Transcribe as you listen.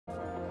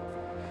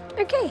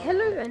Okay,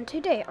 hello, and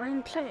today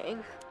I'm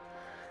playing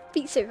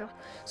Beat Saber.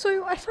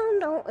 So I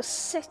found out a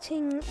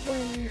setting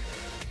when,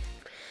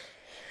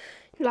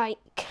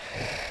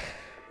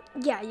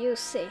 yeah, you'll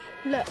see.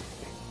 Look,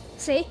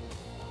 see?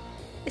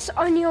 It's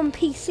only on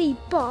PC,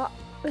 but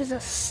there's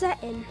a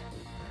setting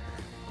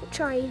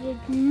which I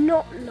did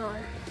not know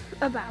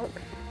about.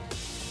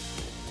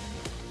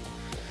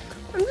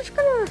 I'm just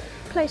gonna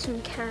play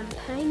some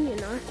campaign, you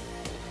know.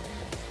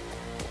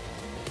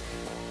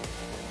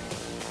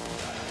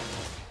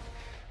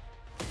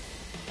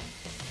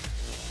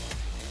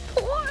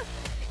 What?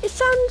 It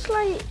sounds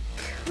like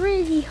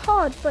really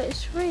hard, but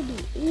it's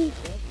really easy.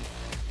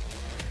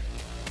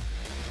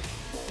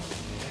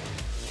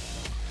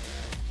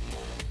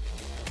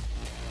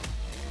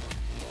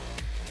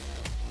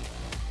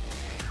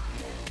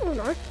 Oh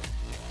no.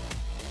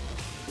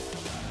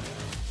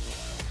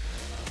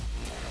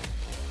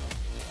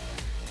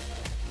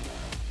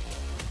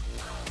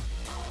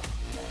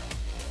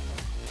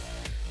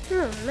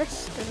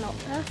 Missed a lot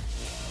there.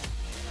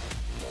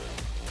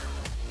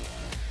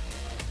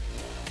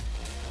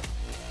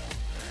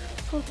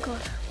 Oh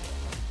god.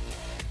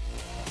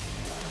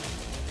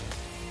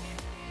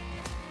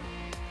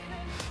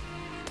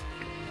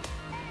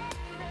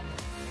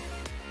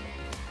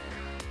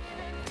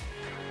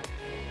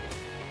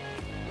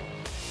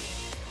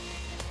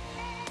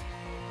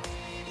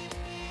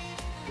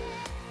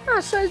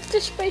 So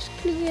this is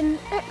basically an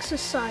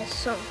exercise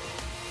song.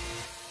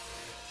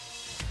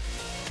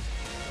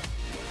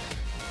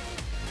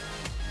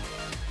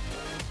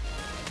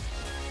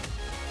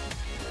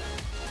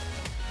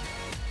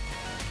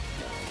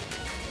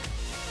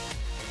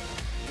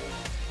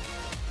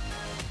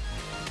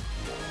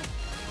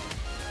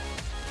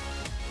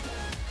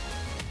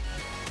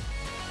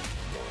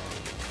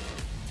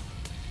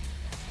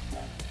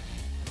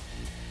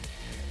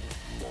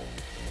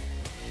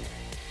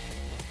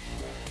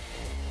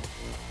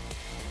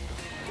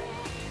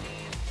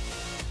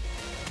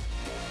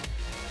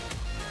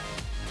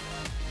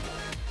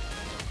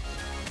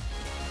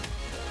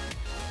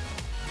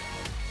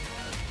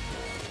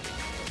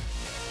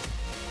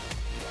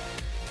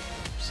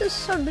 This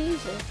is so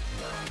easy.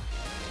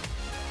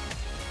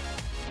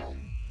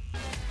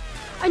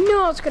 I knew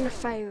I was going to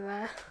fail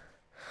there.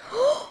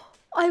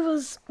 I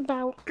was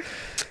about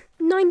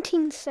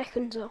 19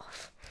 seconds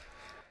off.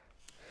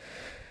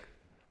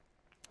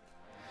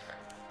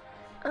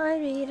 I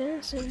read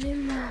and sing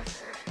in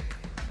math.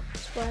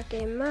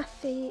 Swagging my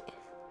feet.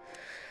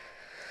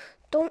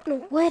 Don't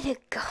know where to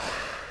go,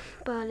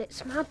 but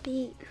it's my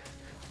beat.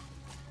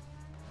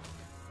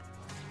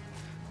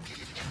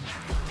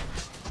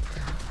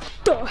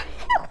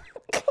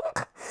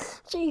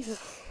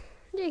 Jesus.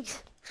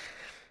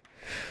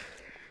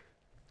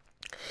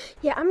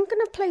 Yeah, I'm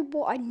gonna play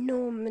what I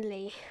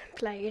normally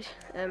played.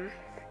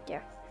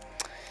 Yeah,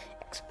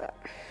 expert.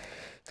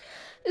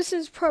 This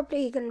is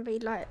probably gonna be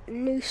like a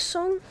new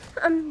song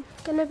I'm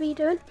gonna be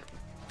doing.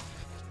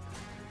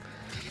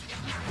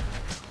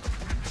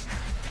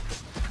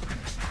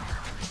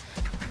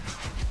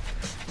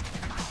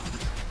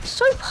 It's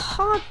so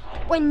hard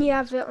when you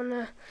have it on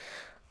a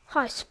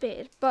high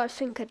speed, but I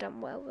think I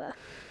done well there.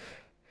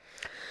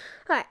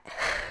 Right,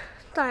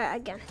 try it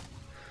again.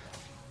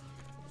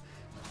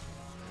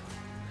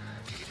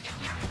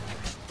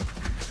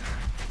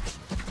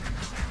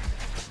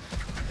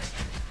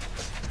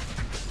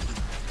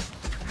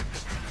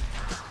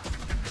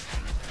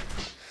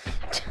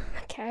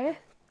 Okay,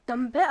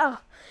 done better.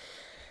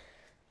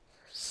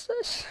 So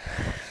it's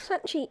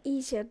actually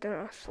easier than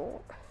I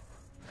thought.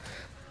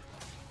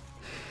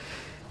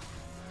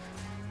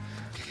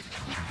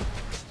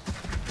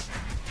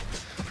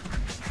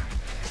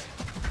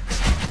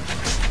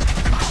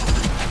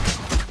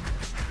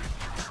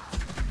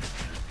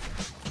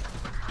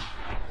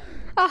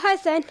 Oh, hi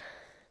Zen.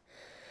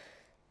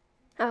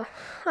 Oh,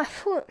 I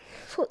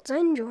thought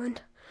Zen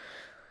joined.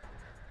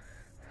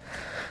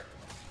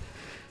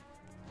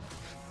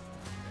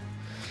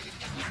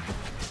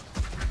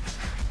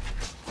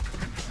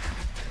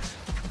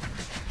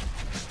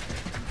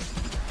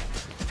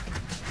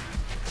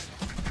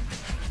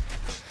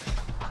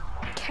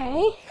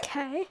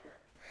 Okay.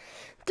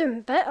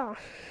 Doing better.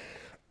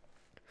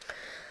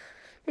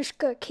 Just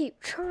gotta keep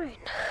trying.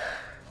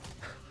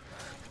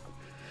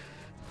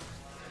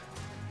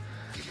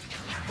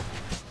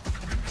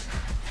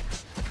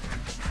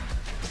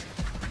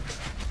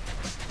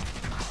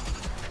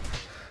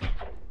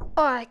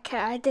 Oh, okay,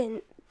 I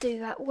didn't do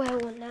that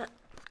well on that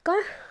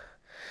go.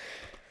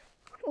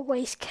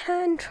 Always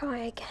can try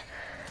again.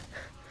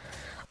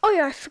 Oh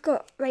yeah, I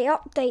forgot, they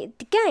updated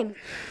the game.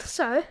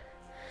 So,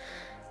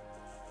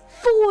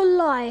 4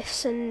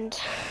 lives and,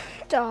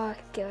 oh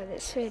god,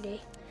 it's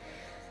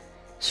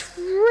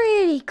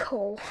really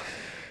cool.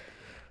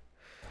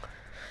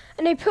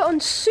 And they put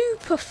on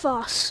super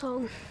fast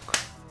song.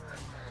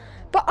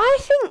 But I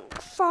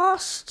think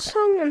fast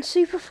song and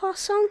super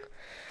fast song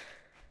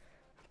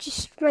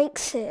just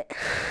makes it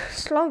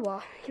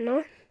slower, you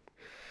know?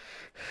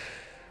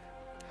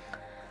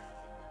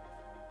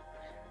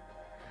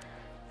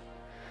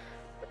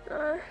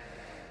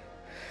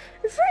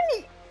 It's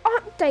really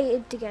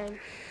updated the game.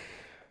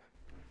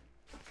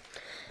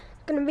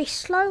 Gonna be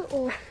slow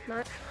or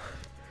no?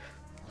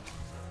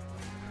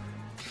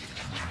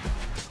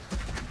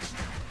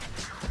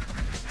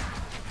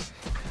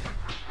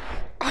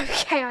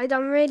 Okay, I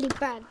done really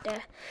bad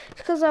there.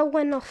 It's because I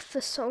went off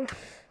the song.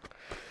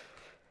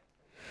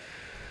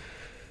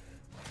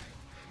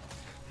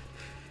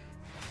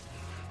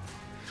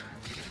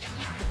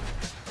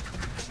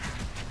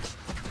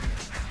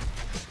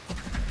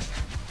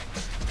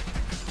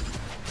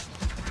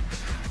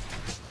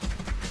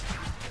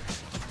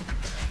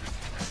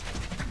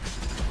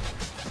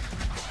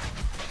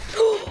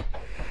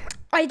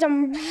 I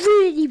done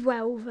really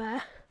well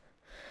there.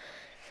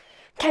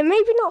 Okay,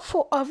 maybe not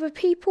for other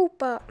people,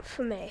 but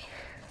for me.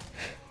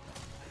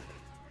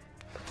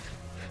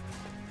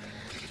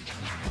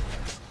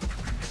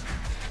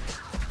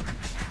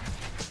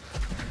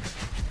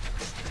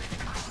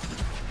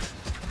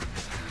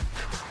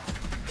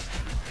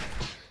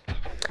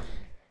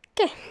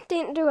 Okay,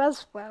 didn't do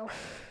as well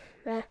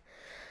there.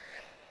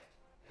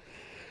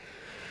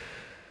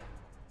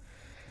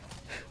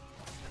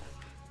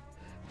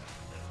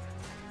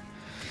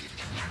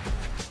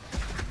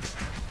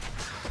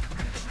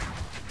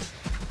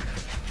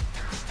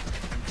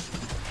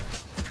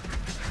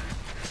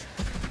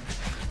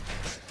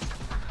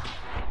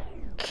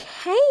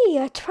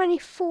 Okay,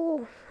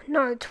 24,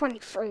 no,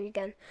 23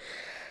 again.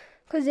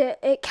 Because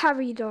it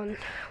carried on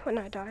when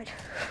I died.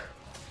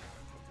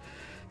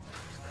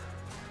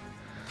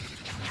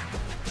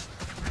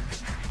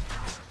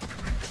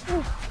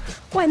 Oh,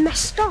 I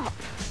messed up.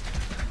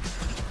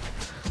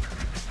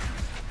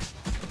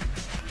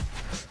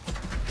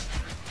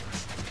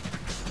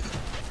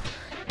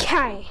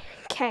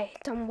 Okay,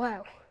 done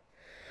well.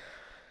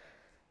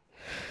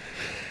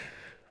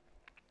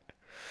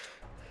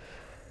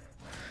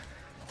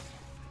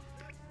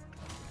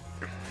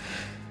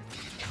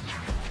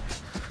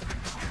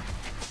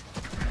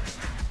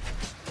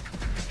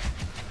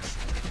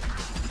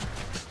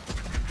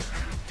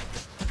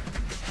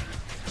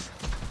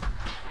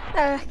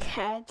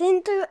 Okay, I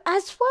didn't do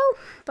as well,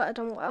 but I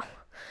done well.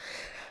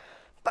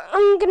 But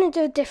I'm gonna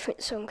do a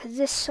different song because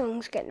this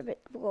song's getting a bit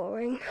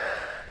boring.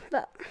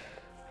 But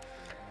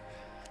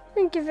I'm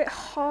gonna give it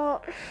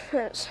heart.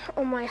 That's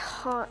on my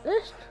heart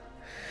list.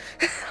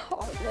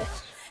 Heart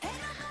list.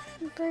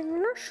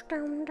 Bring us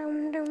down,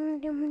 down, down,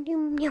 down,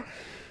 down, down.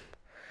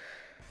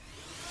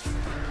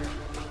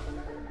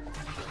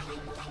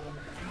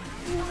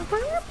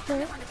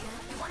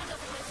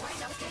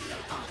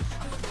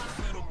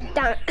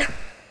 Damn it.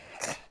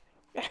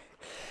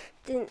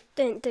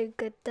 Didn't do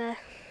good there.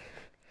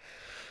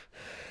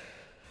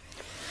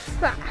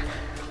 Right.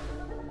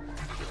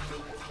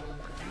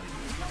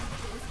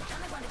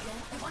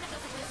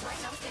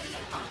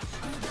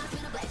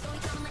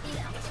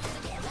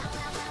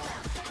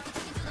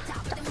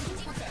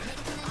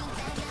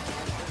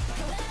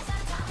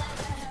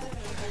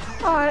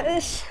 Alright,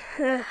 this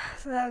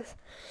that's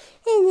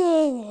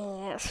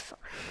fine.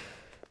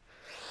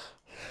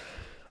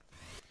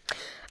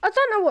 I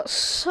don't know what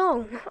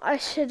song I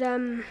should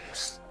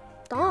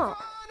start.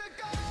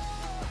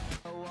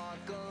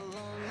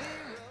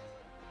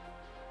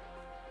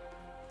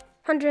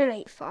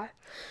 185.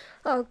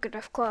 Oh good,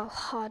 I've got how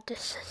hard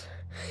this is.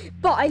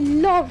 But I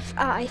love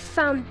that I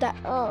found that,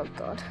 oh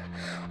god.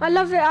 I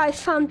love it I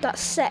found that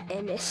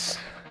setting.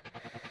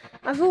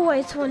 I've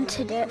always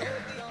wanted it.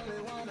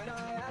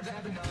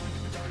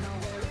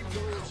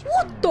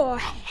 What the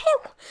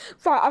hell?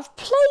 Right, I've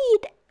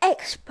played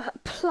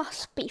Expert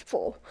Plus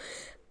before,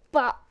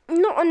 but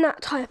not on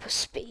that type of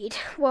speed.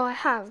 Well, I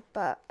have,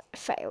 but I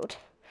failed.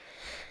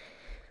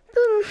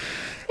 Boom.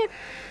 Yeah.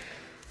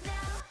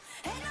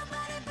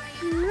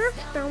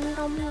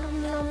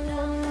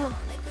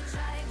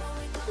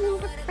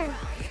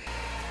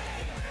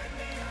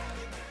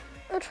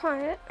 I'll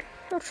try it,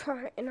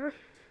 you know.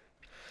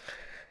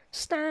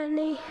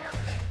 Stanley.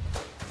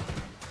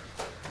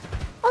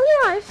 Oh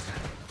yeah,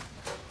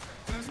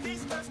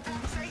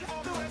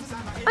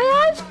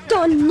 I've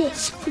done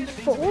this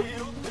before.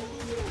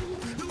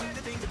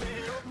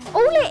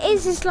 All it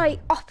is like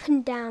up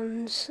and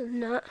downs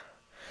and that.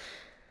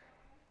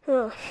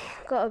 Oh,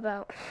 forgot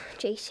about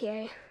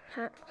GTA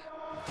hacks.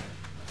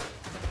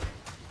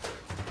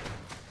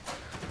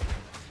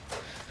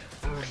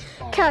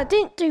 Okay, I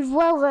didn't do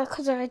well there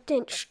because I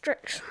didn't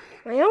stretch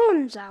my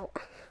arms out.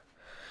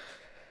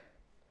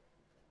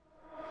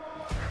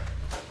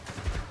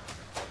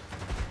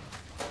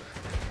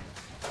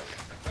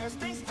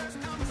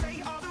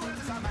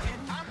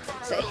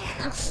 See,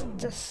 that's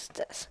just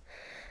this.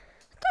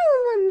 I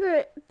don't remember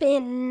it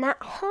being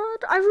that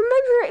hard. I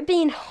remember it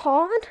being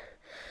hard.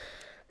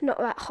 Not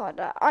that hard.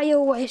 I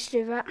always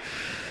do that.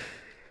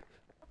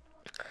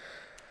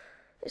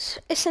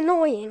 It's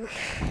annoying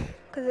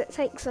because it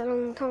takes a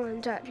long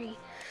time to actually.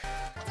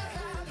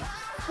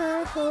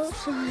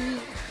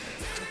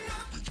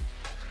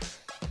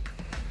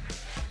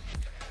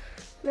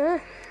 No,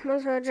 might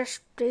as well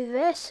just do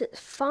this. It's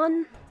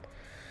fun.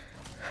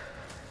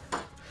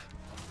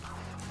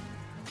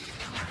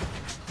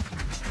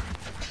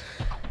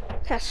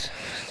 That's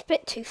a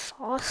bit too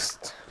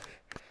fast.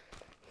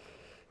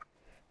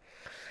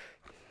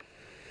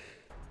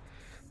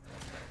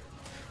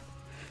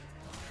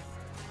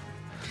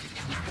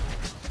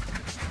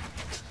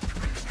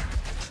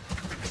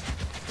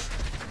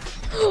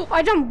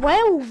 I done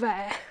well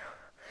there.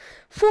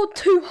 For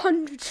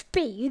 200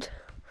 speed.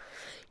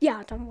 Yeah,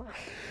 I done well.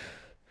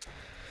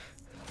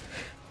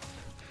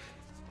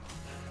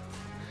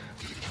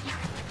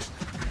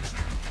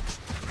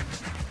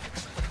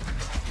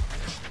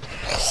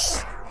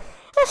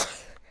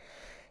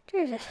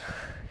 Jesus.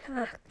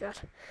 Oh, God.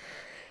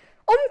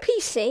 On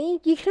PC,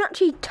 you can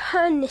actually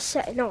turn this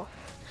setting off.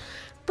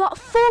 But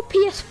for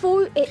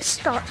PS4, it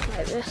starts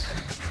like this.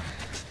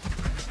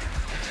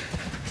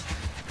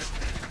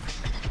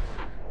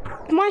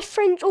 My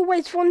friend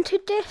always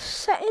wanted this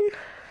setting,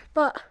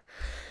 but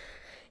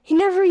he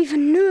never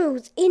even knew it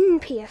was in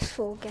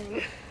PS4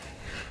 game.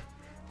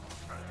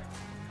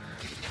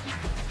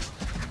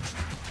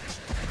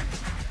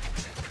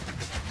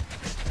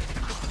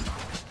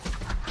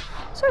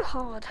 So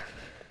hard.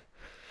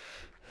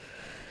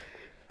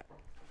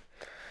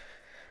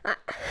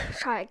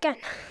 Try again.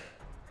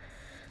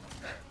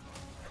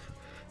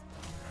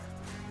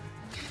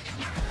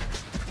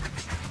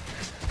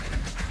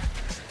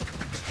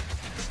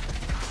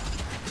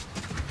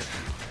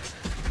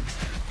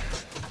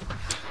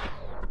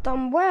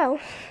 Done well,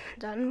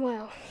 done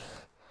well.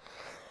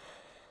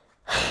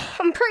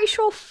 I'm pretty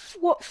sure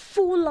what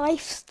Four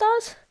Lives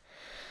does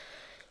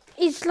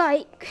is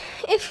like,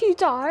 if you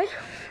die,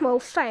 well,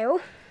 fail,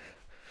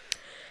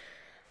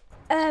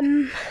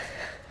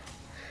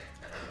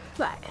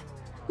 right,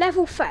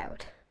 level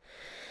failed.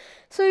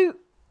 So,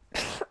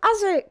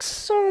 as an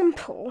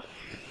example,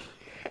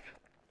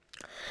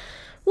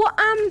 what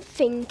I'm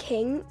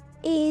thinking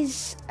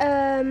is,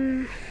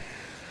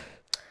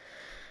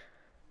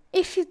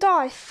 if you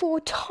die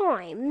 4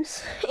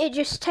 times, it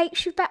just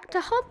takes you back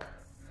to hub.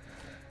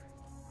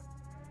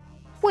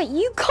 Wait,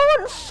 you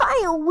can't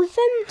fail with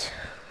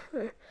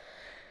them.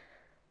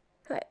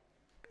 Right.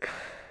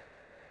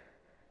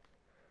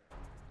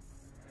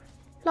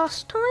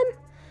 Last time?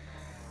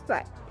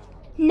 Right.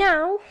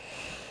 Now,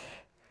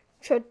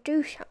 should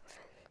do something.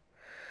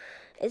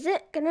 Is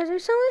it gonna do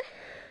something?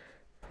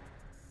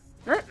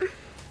 No.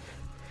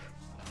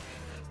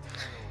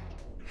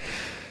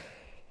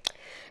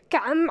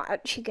 Okay, I'm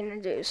actually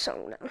gonna do a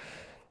song now.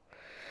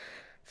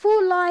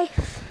 For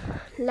life,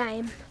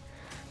 lame.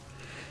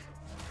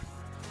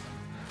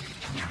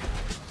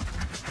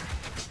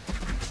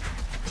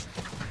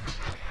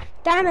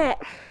 Damn it!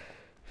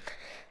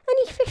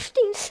 Only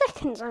 15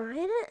 seconds I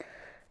made it.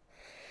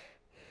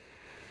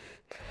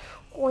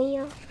 Oh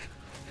yeah.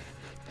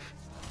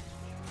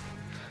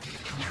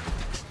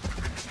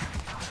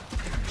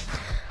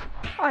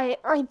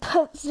 I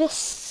put this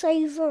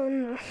save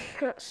on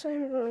that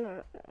save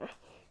on.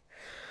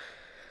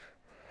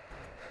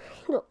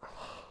 Look.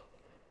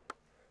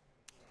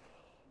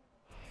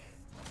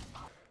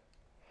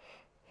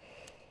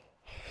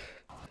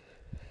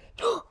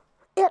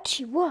 It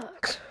actually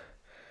works.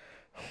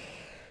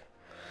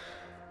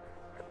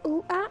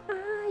 Ooh, ah,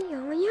 ah,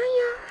 yeah,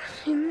 yeah,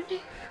 yeah.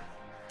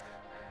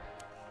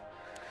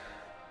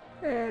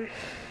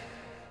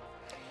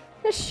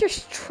 Let's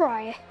just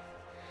try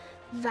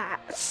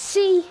that.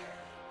 See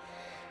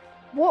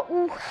what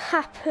will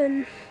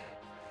happen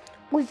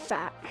with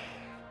that.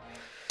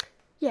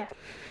 Yeah.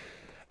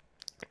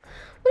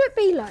 Would it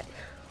be like,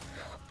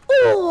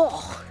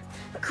 oh,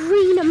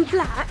 green and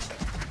black?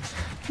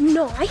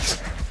 Nice.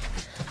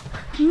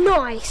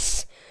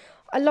 Nice.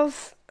 I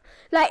love,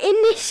 like in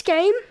this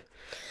game,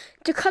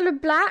 the colour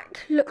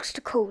black looks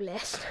the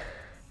coolest.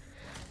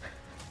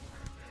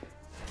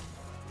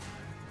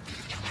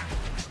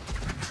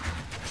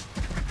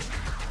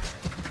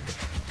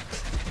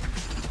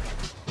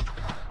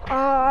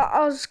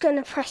 I was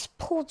gonna press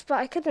pause, but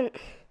I couldn't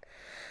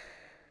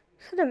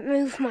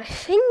move my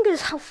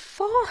fingers. How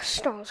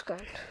fast I was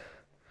going.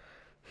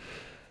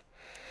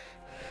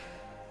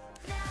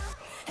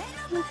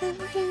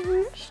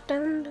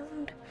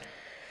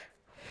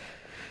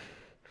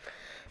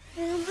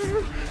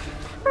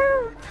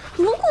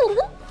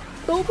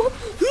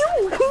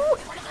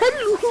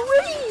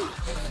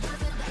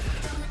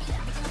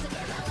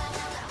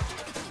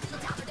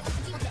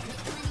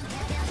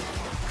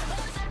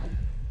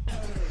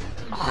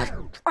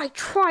 I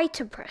tried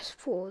to press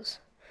pause.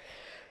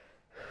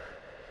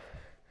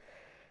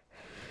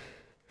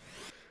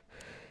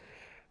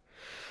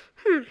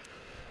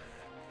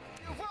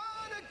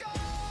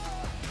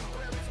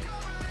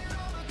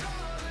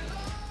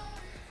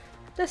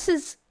 This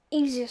is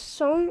easiest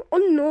song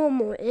on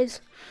normal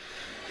is,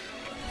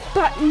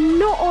 but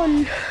not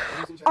on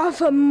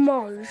other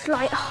modes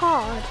like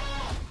hard,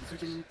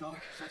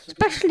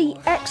 especially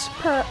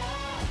expert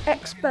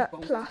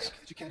plus.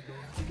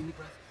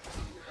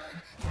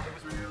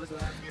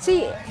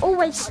 See, it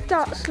always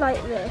starts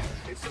like this.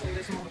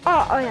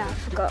 Oh yeah, I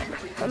forgot.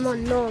 I'm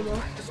on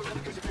normal.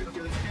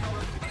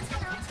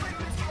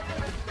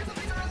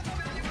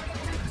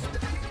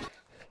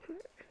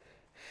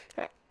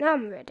 Right, now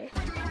I'm ready.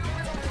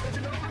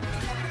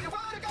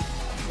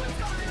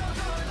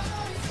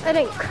 I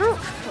didn't crouch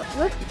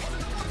properly.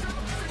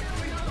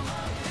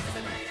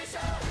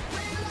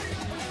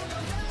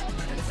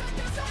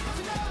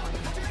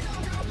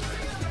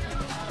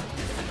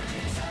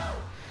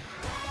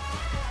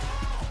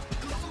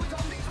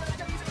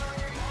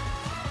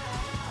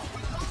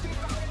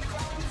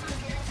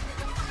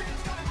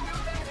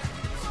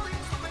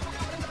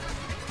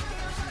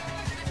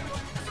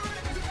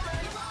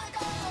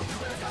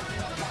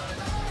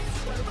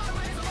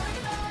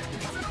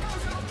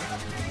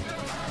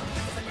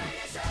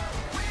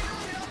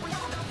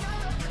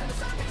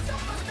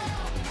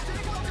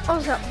 I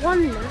was at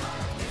one now.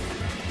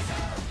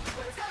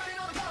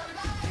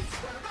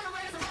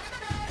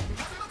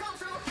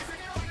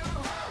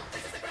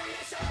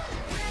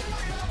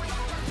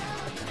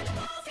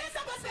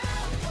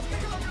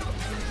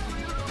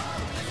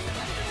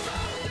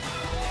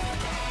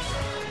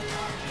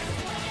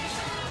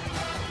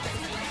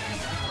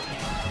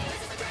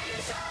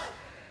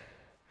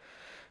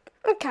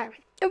 Okay,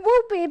 it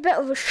will be a bit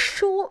of a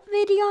short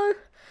video,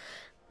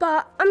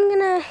 but I'm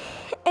gonna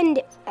end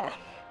it there.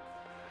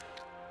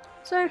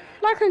 So,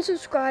 like and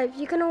subscribe.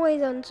 You can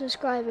always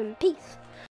unsubscribe, and peace.